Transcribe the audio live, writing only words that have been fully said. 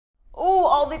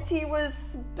the tea was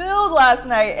spilled last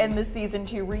night in the season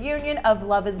 2 reunion of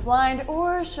Love is Blind,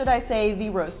 or should I say the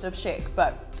roast of Shake,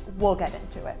 but we'll get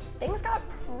into it. Things got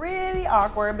pretty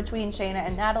awkward between Shayna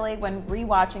and Natalie when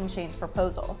rewatching Shane's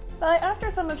proposal. But after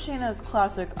some of Shayna's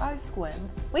classic eye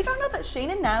squints, we found out that Shane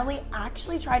and Natalie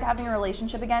actually tried having a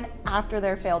relationship again after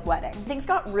their failed wedding. Things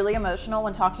got really emotional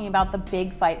when talking about the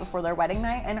big fight before their wedding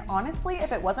night, and honestly,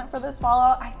 if it wasn't for this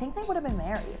fallout, I think they would have been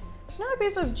married. Another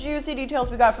piece of juicy details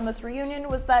we got from this reunion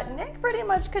was that Nick pretty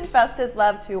much confessed his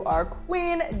love to our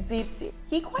queen, Deets.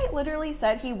 He quite literally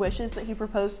said he wishes that he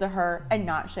proposed to her and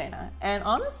not Shayna. And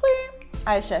honestly,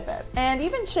 I ship it. And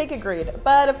even Shake agreed,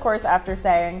 but of course after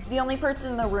saying the only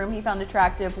person in the room he found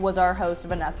attractive was our host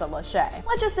Vanessa Lachey.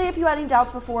 Let's just say if you had any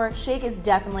doubts before, Shake is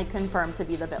definitely confirmed to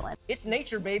be the villain. It's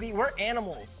nature, baby. We're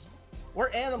animals. We're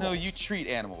animals. No, you treat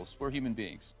animals. We're human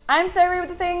beings. I'm Sarah with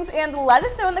the things, and let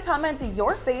us know in the comments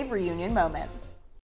your fave reunion moment.